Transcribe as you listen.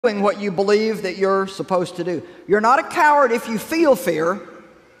doing what you believe that you're supposed to do. You're not a coward if you feel fear.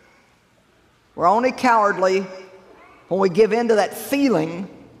 We're only cowardly when we give in to that feeling.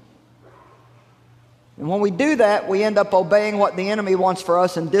 And when we do that, we end up obeying what the enemy wants for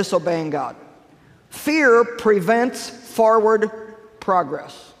us and disobeying God. Fear prevents forward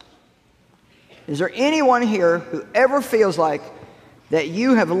progress. Is there anyone here who ever feels like that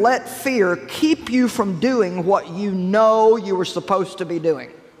you have let fear keep you from doing what you know you were supposed to be doing?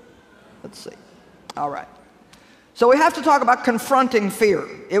 Let's see. All right. So we have to talk about confronting fear.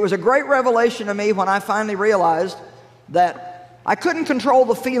 It was a great revelation to me when I finally realized that I couldn't control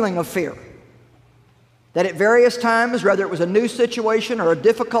the feeling of fear. That at various times, whether it was a new situation or a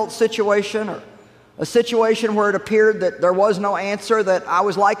difficult situation or a situation where it appeared that there was no answer, that I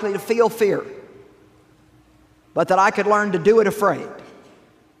was likely to feel fear, but that I could learn to do it afraid.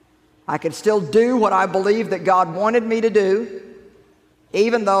 I could still do what I believed that God wanted me to do,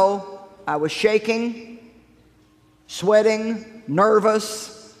 even though I was shaking, sweating,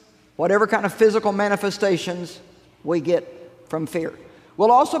 nervous, whatever kind of physical manifestations we get from fear.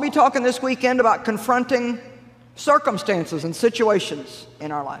 We'll also be talking this weekend about confronting circumstances and situations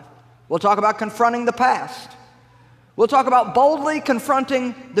in our life. We'll talk about confronting the past. We'll talk about boldly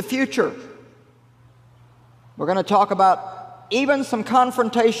confronting the future. We're going to talk about even some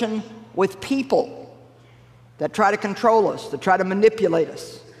confrontation with people that try to control us, that try to manipulate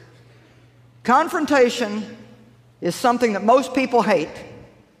us. Confrontation is something that most people hate,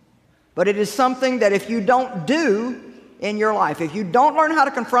 but it is something that if you don't do in your life, if you don't learn how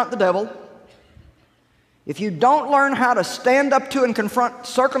to confront the devil, if you don't learn how to stand up to and confront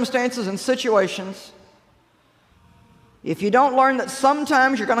circumstances and situations, if you don't learn that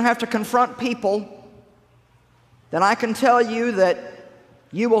sometimes you're going to have to confront people, then I can tell you that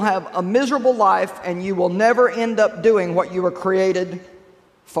you will have a miserable life and you will never end up doing what you were created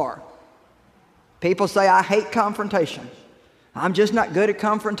for. People say, I hate confrontation. I'm just not good at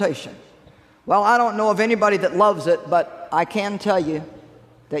confrontation. Well, I don't know of anybody that loves it, but I can tell you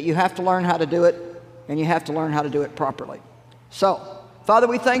that you have to learn how to do it, and you have to learn how to do it properly. So, Father,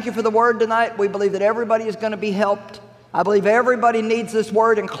 we thank you for the word tonight. We believe that everybody is going to be helped. I believe everybody needs this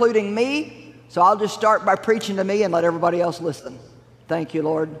word, including me. So I'll just start by preaching to me and let everybody else listen. Thank you,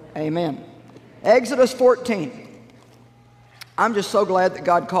 Lord. Amen. Exodus 14. I'm just so glad that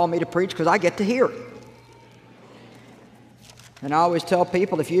God called me to preach because I get to hear it. And I always tell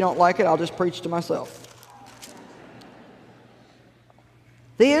people, if you don't like it, I'll just preach to myself.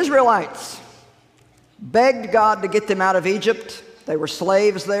 The Israelites begged God to get them out of Egypt. They were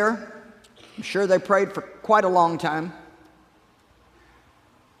slaves there. I'm sure they prayed for quite a long time.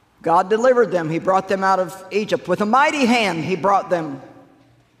 God delivered them. He brought them out of Egypt. With a mighty hand, He brought them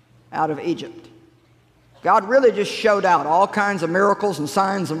out of Egypt. God really just showed out all kinds of miracles and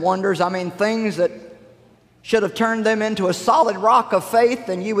signs and wonders. I mean, things that should have turned them into a solid rock of faith,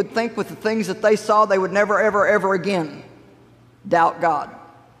 and you would think with the things that they saw, they would never, ever, ever again doubt God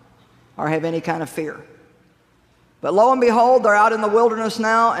or have any kind of fear. But lo and behold, they're out in the wilderness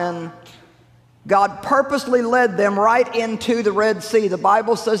now, and God purposely led them right into the Red Sea. The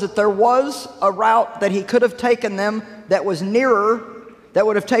Bible says that there was a route that He could have taken them that was nearer, that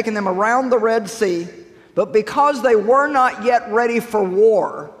would have taken them around the Red Sea, but because they were not yet ready for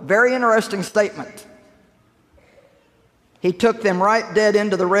war, very interesting statement, He took them right dead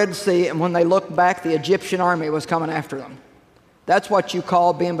into the Red Sea, and when they looked back, the Egyptian army was coming after them. That's what you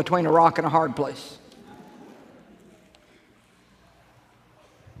call being between a rock and a hard place.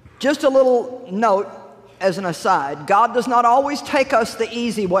 Just a little note as an aside, God does not always take us the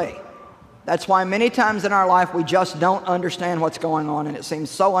easy way. That's why many times in our life we just don't understand what's going on, and it seems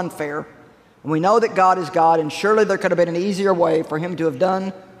so unfair. And we know that God is God, and surely there could have been an easier way for Him to have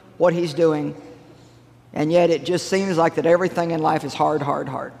done what He's doing. And yet it just seems like that everything in life is hard, hard,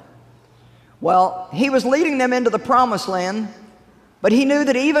 hard. Well, He was leading them into the promised land, but He knew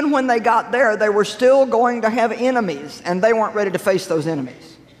that even when they got there, they were still going to have enemies, and they weren't ready to face those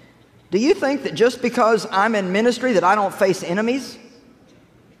enemies. Do you think that just because I'm in ministry that I don't face enemies?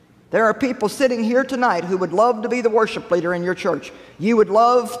 There are people sitting here tonight who would love to be the worship leader in your church. You would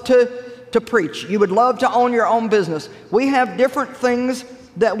love to preach. You would love to own your own business. We have different things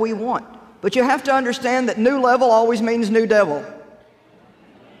that we want. But you have to understand that new level always means new devil.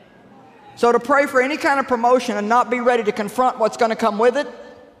 So to pray for any kind of promotion and not be ready to confront what's going to come with it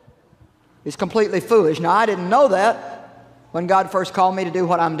is completely foolish. Now, I didn't know that when God first called me to do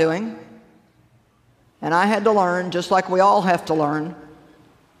what I'm doing. And I had to learn, just like we all have to learn,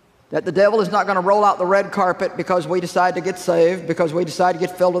 that the devil is not going to roll out the red carpet because we decide to get saved, because we decide to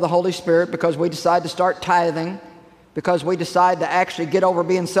get filled with the Holy Spirit, because we decide to start tithing. because we decide to actually get over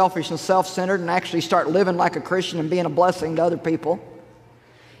being selfish and self-centered and actually start living like a Christian and being a blessing to other people.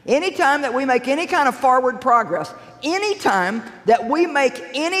 Anytime that we make any kind of forward progress, anytime that we make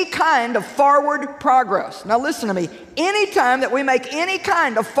any kind of forward progress, now listen to me, anytime that we make any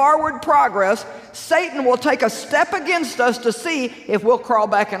kind of forward progress, Satan will take a step against us to see if we'll crawl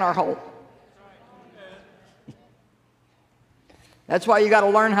back in our hole. That's why you got to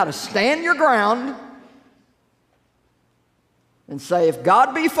learn how to stand your ground and say, if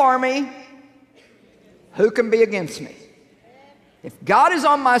God be for me, who can be against me? If God is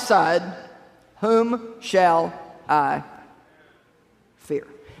on my side, whom shall I fear?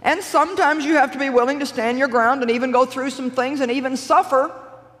 And sometimes you have to be willing to stand your ground and even go through some things and even suffer.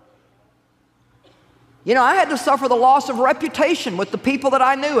 You know, I had to suffer the loss of reputation with the people that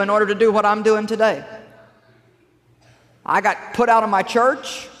I knew in order to do what I'm doing today. I got put out of my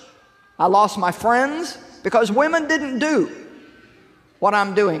church. I lost my friends because women didn't do what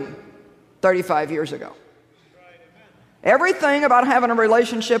I'm doing 35 years ago. Everything about having a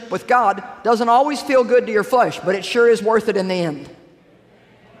relationship with God doesn't always feel good to your flesh, but it sure is worth it in the end.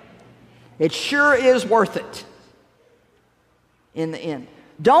 It sure is worth it in the end.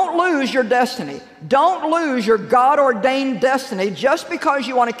 Don't lose your destiny. Don't lose your God-ordained destiny just because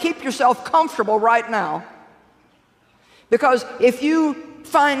you want to keep yourself comfortable right now. Because if you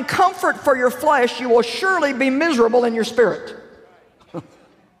find comfort for your flesh, you will surely be miserable in your spirit.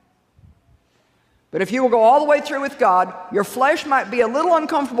 But if you will go all the way through with God, your flesh might be a little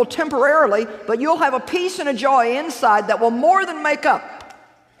uncomfortable temporarily, but you'll have a peace and a joy inside that will more than make up.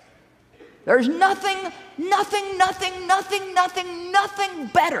 There's nothing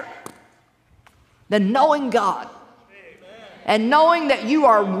better than knowing God and knowing that you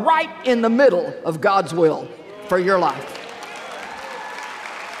are right in the middle of God's will for your life.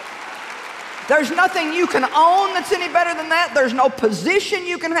 There's nothing you can own that's any better than that. There's no position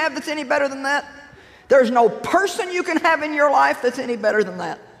you can have that's any better than that. There's no person you can have in your life that's any better than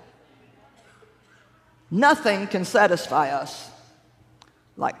that. Nothing can satisfy us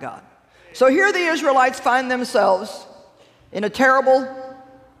like God. So here the Israelites find themselves in a terrible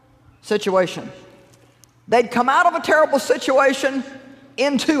situation. They'd come out of a terrible situation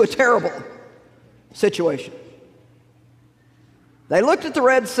into a terrible situation. They looked at the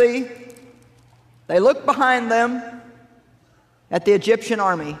Red Sea. They looked behind them at the Egyptian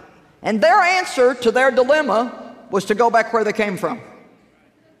army. And their answer to their dilemma was to go back where they came from.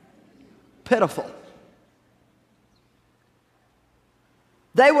 Pitiful.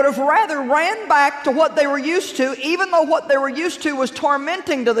 They would have rather ran back to what they were used to, even though what they were used to was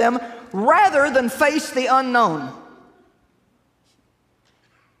tormenting to them, rather than face the unknown.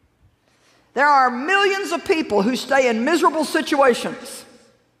 There are millions of people who stay in miserable situations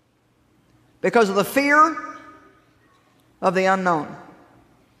because of the fear of the unknown.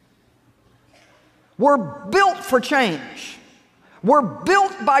 We're built for change. We're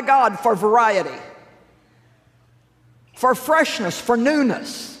built by God for variety, for freshness, for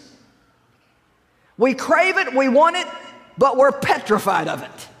newness. We crave it, we want it, but we're petrified of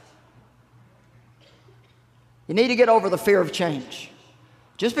it. You need to get over the fear of change.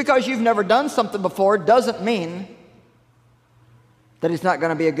 Just because you've never done something before doesn't mean that it's not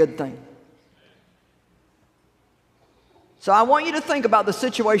going to be a good thing. So I want you to think about the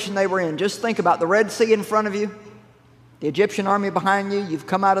situation they were in. Just think about the Red Sea in front of you, the Egyptian army behind you. You've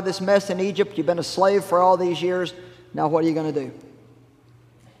come out of this mess in Egypt. You've been a slave for all these years. Now what are you going to do?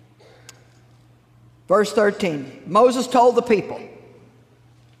 Verse 13, Moses told the people,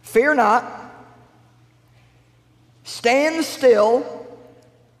 "Fear not, stand still,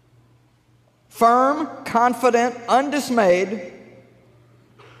 firm, confident, undismayed,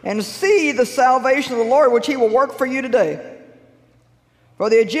 and see the salvation of the Lord, which He will work for you today. For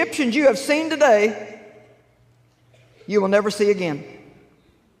the Egyptians you have seen today, you will never see again.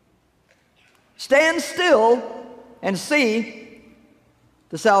 Stand still and see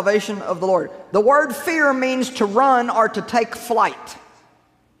the salvation of the Lord." The word fear means to run or to take flight.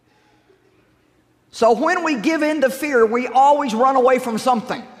 So when we give in to fear, we always run away from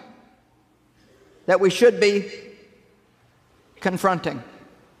something that we should be confronting.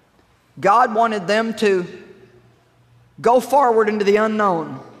 God wanted them to go forward into the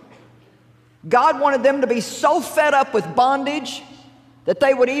unknown. God wanted them to be so fed up with bondage that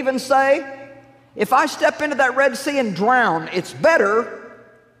they would even say, if I step into that Red Sea and drown, it's better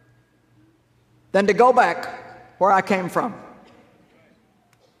than to go back where I came from.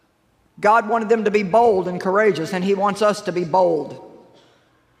 God wanted them to be bold and courageous, and He wants us to be bold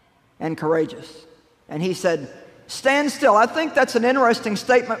and courageous. And He said, stand still. I think that's an interesting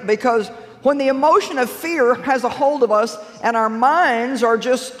statement because When the emotion of fear has a hold of us and our minds are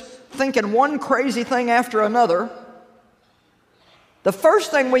just thinking one crazy thing after another, the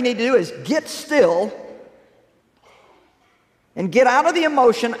first thing we need to do is get still and get out of the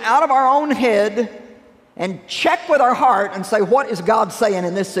emotion, out of our own head, and check with our heart and say, what is God saying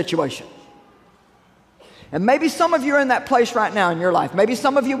in this situation? And maybe some of you are in that place right now in your life. Maybe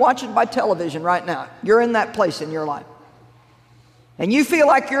some of you watching by television right now. You're in that place in your life. And you feel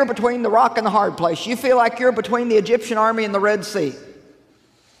like you're between the rock and the hard place. You feel like you're between the Egyptian army and the Red Sea.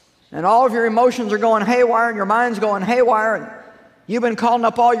 And all of your emotions are going haywire and your mind's going haywire. And you've been calling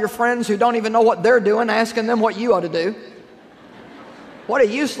up all your friends who don't even know what they're doing, asking them what you ought to do. What a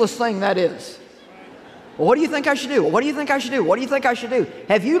useless thing that is. Well, what do you think I should do? Well, what do you think I should do? What do you think I should do?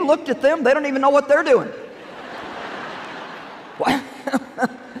 Have you looked at them? They don't even know what they're doing.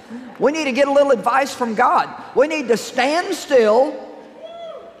 We need to get a little advice from God. We need to stand still,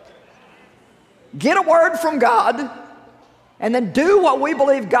 get a word from God, and then do what we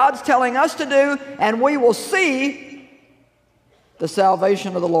believe God's telling us to do, and we will see the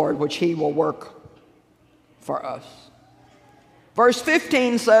salvation of the Lord, which He will work for us. Verse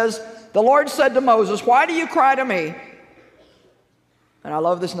 15 says, the Lord said to Moses, why do you cry to me? And I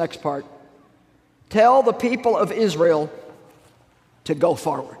love this next part. Tell the people of Israel to go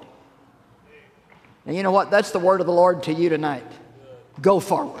forward. And you know what? That's the word of the Lord to you tonight. Go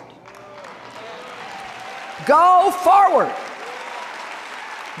forward. Go forward.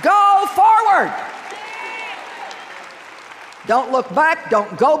 Go forward. Don't look back.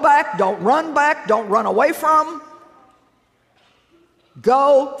 Don't go back. Don't run back. Don't run away from.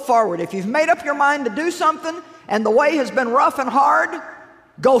 Go forward. If you've made up your mind to do something and the way has been rough and hard,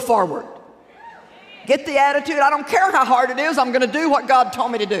 go forward. Get the attitude, I don't care how hard it is, I'm going to do what God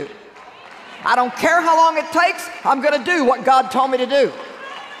told me to do. I don't care how long it takes, I'm going to do what God told me to do.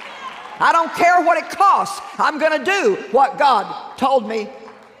 I don't care what it costs, I'm going to do what God told me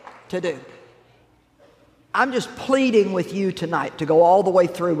to do. I'm just pleading with you tonight to go all the way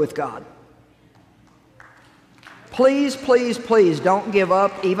through with God. Please, please, please don't give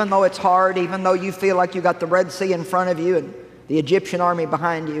up, even though it's hard, even though you feel like you got the Red Sea in front of you and the Egyptian army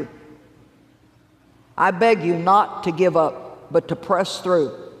behind you. I beg you not to give up, but to press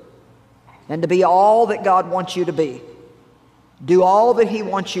through and to be all that God wants you to be. Do all that He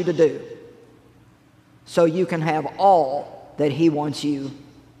wants you to do so you can have all that He wants you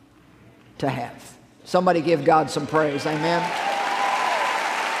to have. Somebody give God some praise. Amen.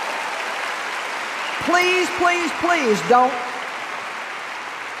 Please, please, please don't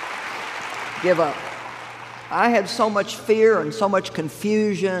give up. I had so much fear and so much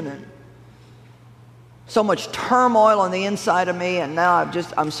confusion and so much turmoil on the inside of me, and now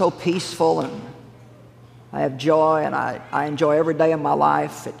I'm so peaceful and I have joy, and I enjoy every day of my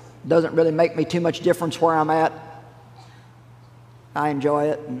life. It doesn't really make me too much difference where I'm at. I enjoy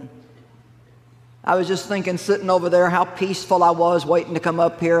it. And I was just thinking, sitting over there, how peaceful I was waiting to come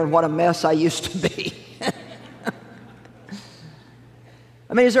up here and what a mess I used to be.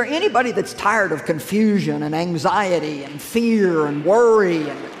 I mean, is there anybody that's tired of confusion and anxiety and fear and worry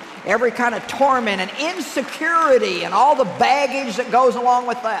and every kind of torment and insecurity and all the baggage that goes along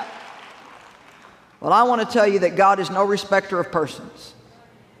with that? Well, I want to tell you that God is no respecter of persons.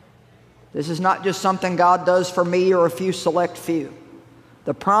 This is not just something God does for me or a few select few.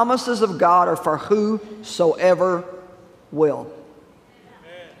 The promises of God are for whosoever will.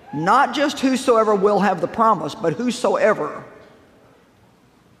 Not just whosoever will have the promise, but whosoever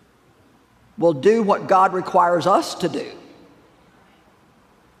will do what God requires us to do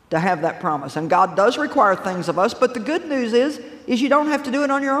to have that promise. And God does require things of us, but the good news is you don't have to do it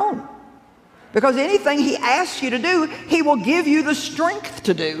on your own. Because anything He asks you to do, He will give you the strength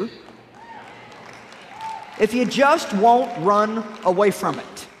to do if you just won't run away from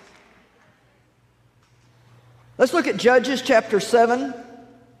it. Let's look at Judges chapter 7,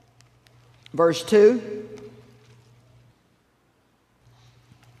 verse 2.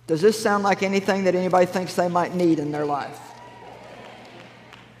 Does this sound like anything that anybody thinks they might need in their life?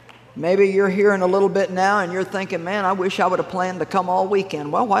 Maybe you're hearing a little bit now and you're thinking, man, I wish I would have planned to come all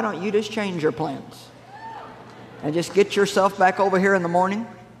weekend. Well, why don't you just change your plans and just get yourself back over here in the morning?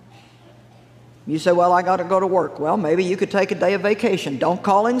 You say, well, I got to go to work. Well, maybe you could take a day of vacation. Don't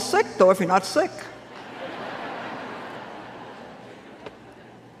call in sick, though, if you're not sick.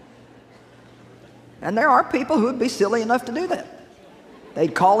 And there are people who would be silly enough to do that.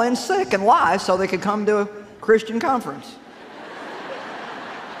 They'd call in sick and lie so they could come to a Christian conference.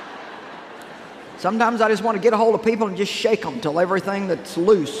 Sometimes I just want to get a hold of people and just shake them till everything that's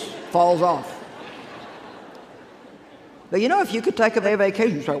loose falls off. But you know, if you could take a day of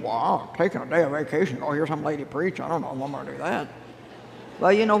vacation, you say, well, I'm taking a day of vacation. Oh, here's some lady preach. I don't know if I'm going to do that.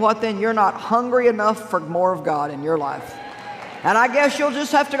 Well, you know what then? You're not hungry enough for more of God in your life. And I guess you'll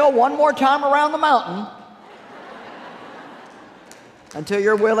just have to go one more time around the mountain until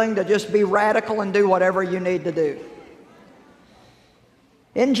you're willing to just be radical and do whatever you need to do.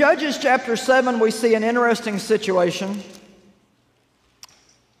 In Judges chapter 7, we see an interesting situation.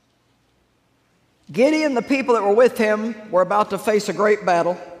 Gideon, the people that were with him, were about to face a great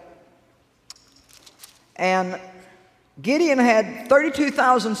battle. And Gideon had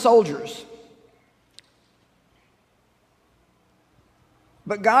 32,000 soldiers.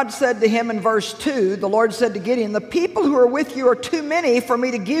 But God said to him in verse 2, the Lord said to Gideon, the people who are with you are too many for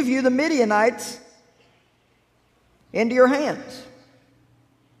me to give you the Midianites into your hands.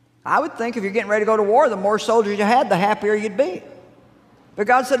 I would think if you're getting ready to go to war, the more soldiers you had, the happier you'd be. But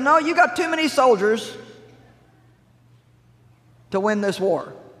God said, no, you got too many soldiers to win this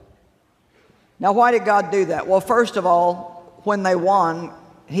war. Now, why did God do that? Well, first of all, when they won,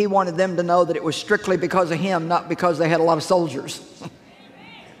 He wanted them to know that it was strictly because of Him, not because they had a lot of soldiers.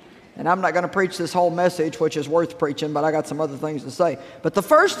 And I'm not going to preach this whole message, which is worth preaching, but I got some other things to say. But the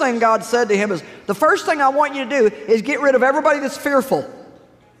first thing God said to him is, the first thing I want you to do is get rid of everybody that's fearful.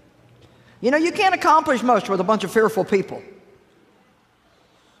 You know, you can't accomplish much with a bunch of fearful people.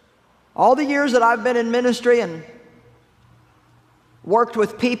 All the years that I've been in ministry and worked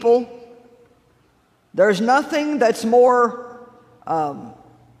with people, there's nothing that's more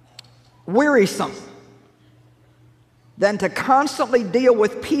wearisome than to constantly deal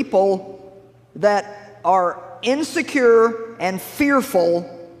with people that are insecure and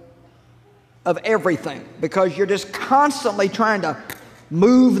fearful of everything, because you're just constantly trying to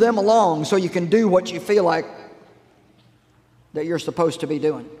move them along so you can do what you feel like that you're supposed to be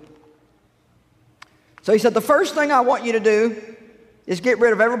doing. So He said, the first thing I want you to do is get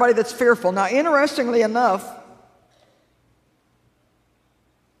rid of everybody that's fearful. Now, interestingly enough,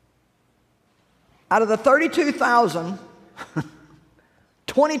 out of the 32,000,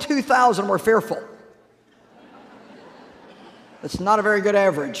 22,000 were fearful. That's not a very good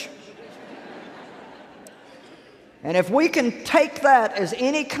average. And if we can take that as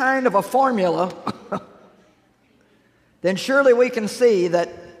any kind of a formula, then surely we can see that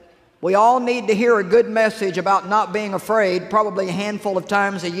we all need to hear a good message about not being afraid, probably a handful of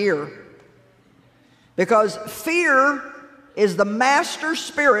times a year. Because fear is the master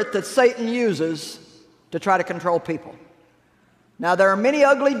spirit that Satan uses to try to control people. Now, there are many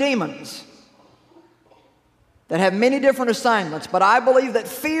ugly demons that have many different assignments, but I believe that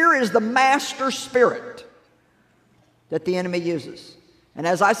fear is the master spirit that the enemy uses. And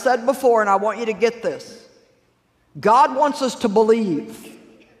as I said before, and I want you to get this, God wants us to believe,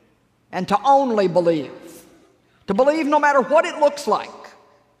 and to only believe. To believe no matter what it looks like.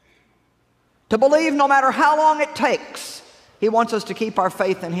 To believe no matter how long it takes. He wants us to keep our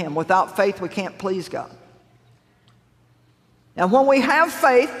faith in Him. Without faith, we can't please God. And when we have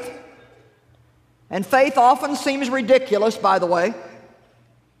faith, and faith often seems ridiculous, by the way.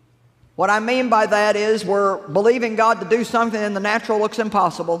 What I mean by that is we're believing God to do something and the natural looks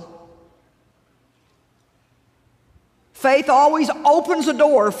impossible. Faith always opens a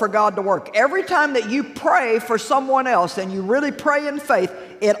door for God to work. Every time that you pray for someone else and you really pray in faith,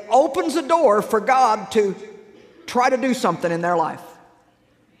 it opens a door for God to try to do something in their life.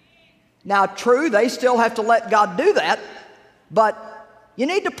 Now, true, they still have to let God do that, but you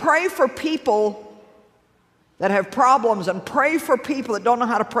need to pray for people that have problems, and pray for people that don't know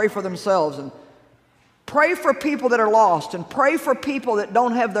how to pray for themselves, and pray for people that are lost, and pray for people that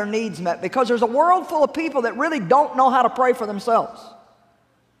don't have their needs met, because there's a world full of people that really don't know how to pray for themselves.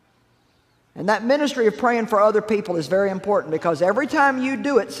 And that ministry of praying for other people is very important, because every time you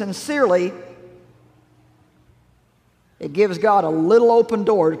do it sincerely, it gives God a little open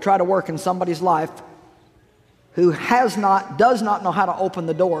door to try to work in somebody's life who does not know how to open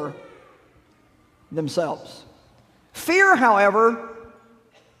the door themselves. Fear, however,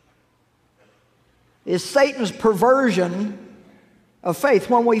 is Satan's perversion of faith.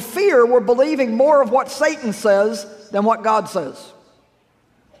 When we fear, we're believing more of what Satan says than what God says.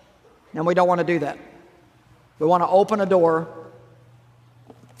 And we don't want to do that. We want to open a door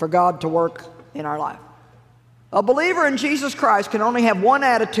for God to work in our life. A believer in Jesus Christ can only have one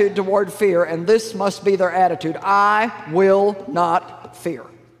attitude toward fear, and this must be their attitude: I will not fear.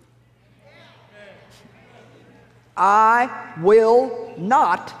 I will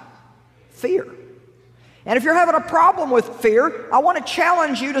not fear. And if you're having a problem with fear, I want to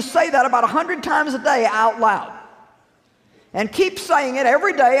challenge you to say that about 100 times a day out loud. And keep saying it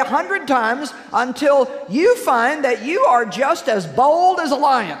every day 100 times until you find that you are just as bold as a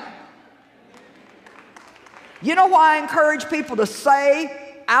lion. You know why I encourage people to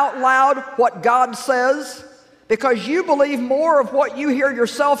say out loud what God says? Because you believe more of what you hear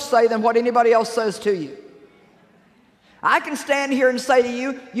yourself say than what anybody else says to you. I can stand here and say to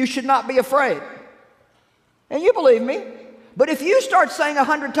you, you should not be afraid. And you believe me. But if you start saying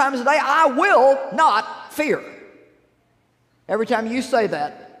 100 times a day, I will not fear. Every time you say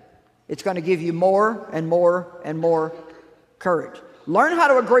that, it's going to give you more and more and more courage. Learn how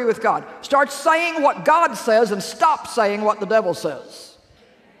to agree with God. Start saying what God says and stop saying what the devil says.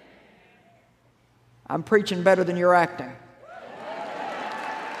 I'm preaching better than you're acting.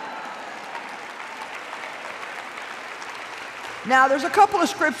 Now, there's a couple of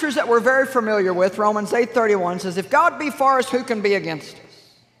scriptures that we're very familiar with. Romans 8:31 says, if God be for us, who can be against us?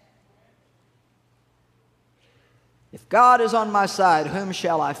 If God is on my side, whom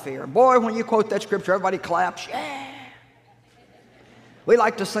shall I fear? Boy, when you quote that scripture, everybody claps. Yeah. We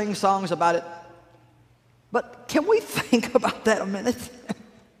like to sing songs about it. But can we think about that a minute?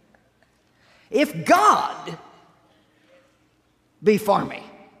 If God be for me.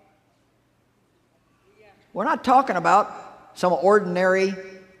 We're not talking about some ordinary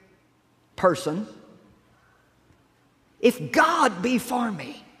person. If God be for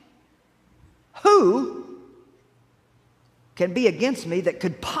me, who can be against me that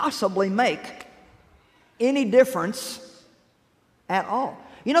could possibly make any difference at all?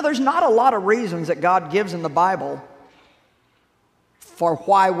 You know, there's not a lot of reasons that God gives in the Bible for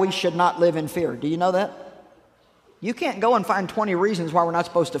why we should not live in fear. Do you know that? You can't go and find 20 reasons why we're not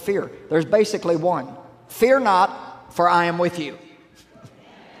supposed to fear. There's basically one. Fear not, for I am with you.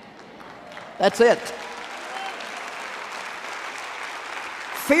 That's it.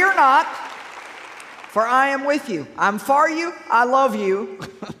 Fear not, for I am with you. I'm for you. I love you.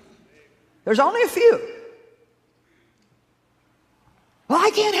 There's only a few. Well,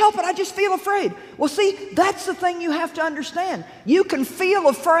 I can't help it. I just feel afraid. Well, see, that's the thing you have to understand. You can feel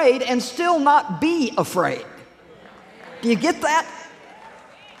afraid and still not be afraid. Do you get that?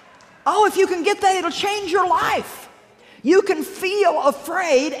 Oh, if you can get that, it'll change your life. You can feel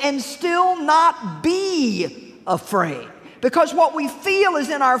afraid and still not be afraid. Because what we feel is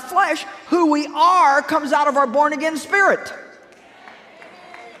in our flesh. Who we are comes out of our born-again spirit.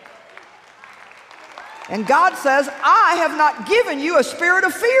 And God says, I have not given you a spirit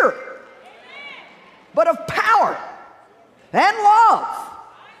of fear, but of power and love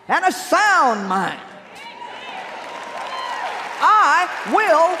and a sound mind. I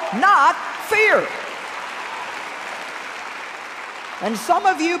will not fear. And some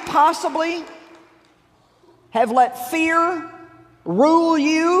of you possibly have let fear rule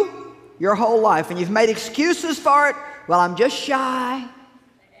you your whole life, and you've made excuses for it. Well, I'm just shy.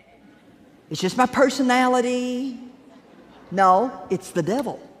 It's just my personality. No, it's the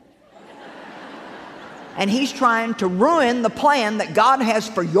devil. And he's trying to ruin the plan that God has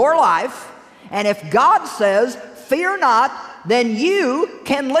for your life. And if God says, fear not, then you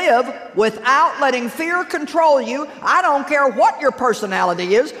can live without letting fear control you. I don't care what your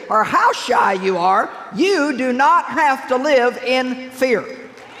personality is or how shy you are. You do not have to live in fear.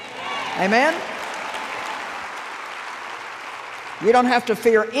 Amen? You don't have to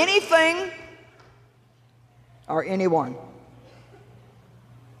fear anything or anyone.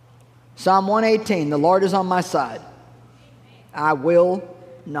 Psalm 118, the Lord is on my side. I will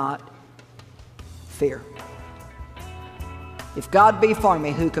not fear. If God be for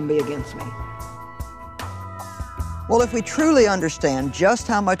me, who can be against me? Well, if we truly understand just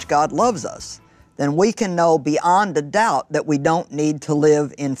how much God loves us, then we can know beyond a doubt that we don't need to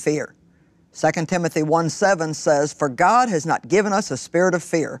live in fear. 2 Timothy 1:7 says, for God has not given us a spirit of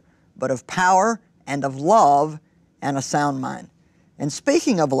fear, but of power and of love and a sound mind. And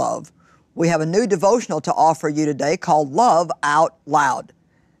speaking of love, we have a new devotional to offer you today called Love Out Loud.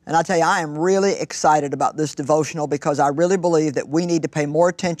 And I tell you, I am really excited about this devotional because I really believe that we need to pay more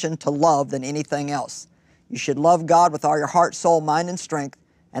attention to love than anything else. You should love God with all your heart, soul, mind, and strength,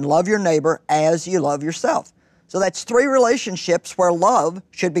 and love your neighbor as you love yourself. So that's 3 relationships where love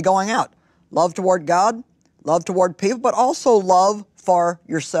should be going out. Love toward God, love toward people, but also love for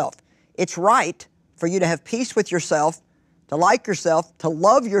yourself. It's right for you to have peace with yourself, to like yourself, to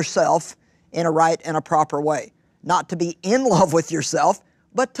love yourself in a right and a proper way. Not to be in love with yourself,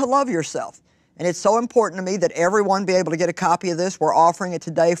 but to love yourself. And it's so important to me that everyone be able to get a copy of this. We're offering it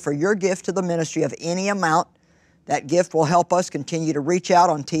today for your gift to the ministry of any amount. That gift will help us continue to reach out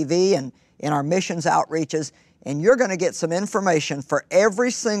on TV and in our missions outreaches. And you're going to get some information for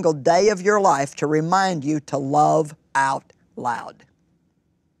every single day of your life to remind you to love out loud.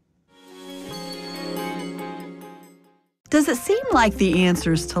 Does it seem like the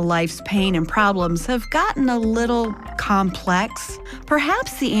answers to life's pain and problems have gotten a little complex?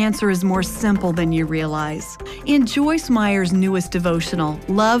 Perhaps the answer is more simple than you realize. In Joyce Meyer's newest devotional,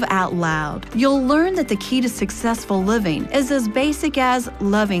 Love Out Loud, you'll learn that the key to successful living is as basic as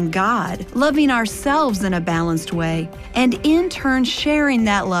loving God, loving ourselves in a balanced way, and in turn sharing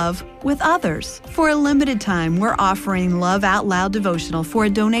that love with others. For a limited time, we're offering Love Out Loud devotional for a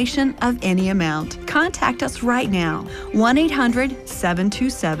donation of any amount. Contact us right now,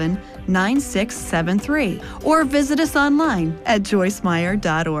 1-800-727-9673, or visit us online at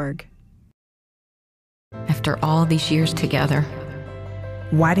joycemeyer.org. After all these years together,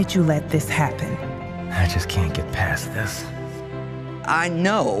 why did you let this happen? I just can't get past this. I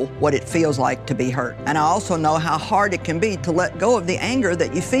know what it feels like to be hurt, and I also know how hard it can be to let go of the anger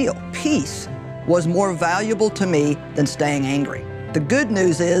that you feel. Peace was more valuable to me than staying angry. The good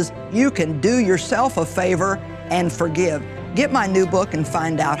news is you can do yourself a favor and forgive. Get my new book and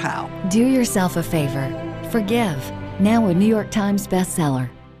find out how. Do yourself a favor. Forgive. Now a New York Times bestseller.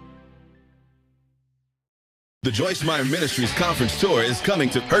 The Joyce Meyer Ministries Conference Tour is coming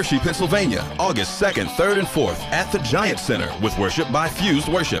to Hershey, Pennsylvania, August 2nd, 3rd, and 4th at the Giant Center with worship by Fused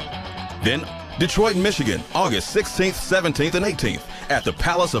Worship. Then, Detroit, Michigan, August 16th, 17th, and 18th at the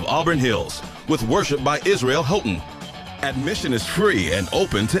Palace of Auburn Hills with worship by Israel Houghton. Admission is free and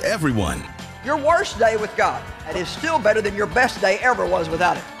open to everyone. Your worst day with God is still better than your best day ever was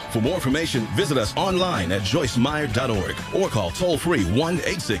without it. For more information, visit us online at joycemeyer.org or call toll-free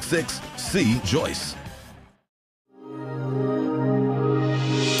 1-866-C-JOYCE.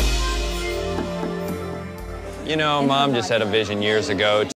 You know, Mom just had a vision years ago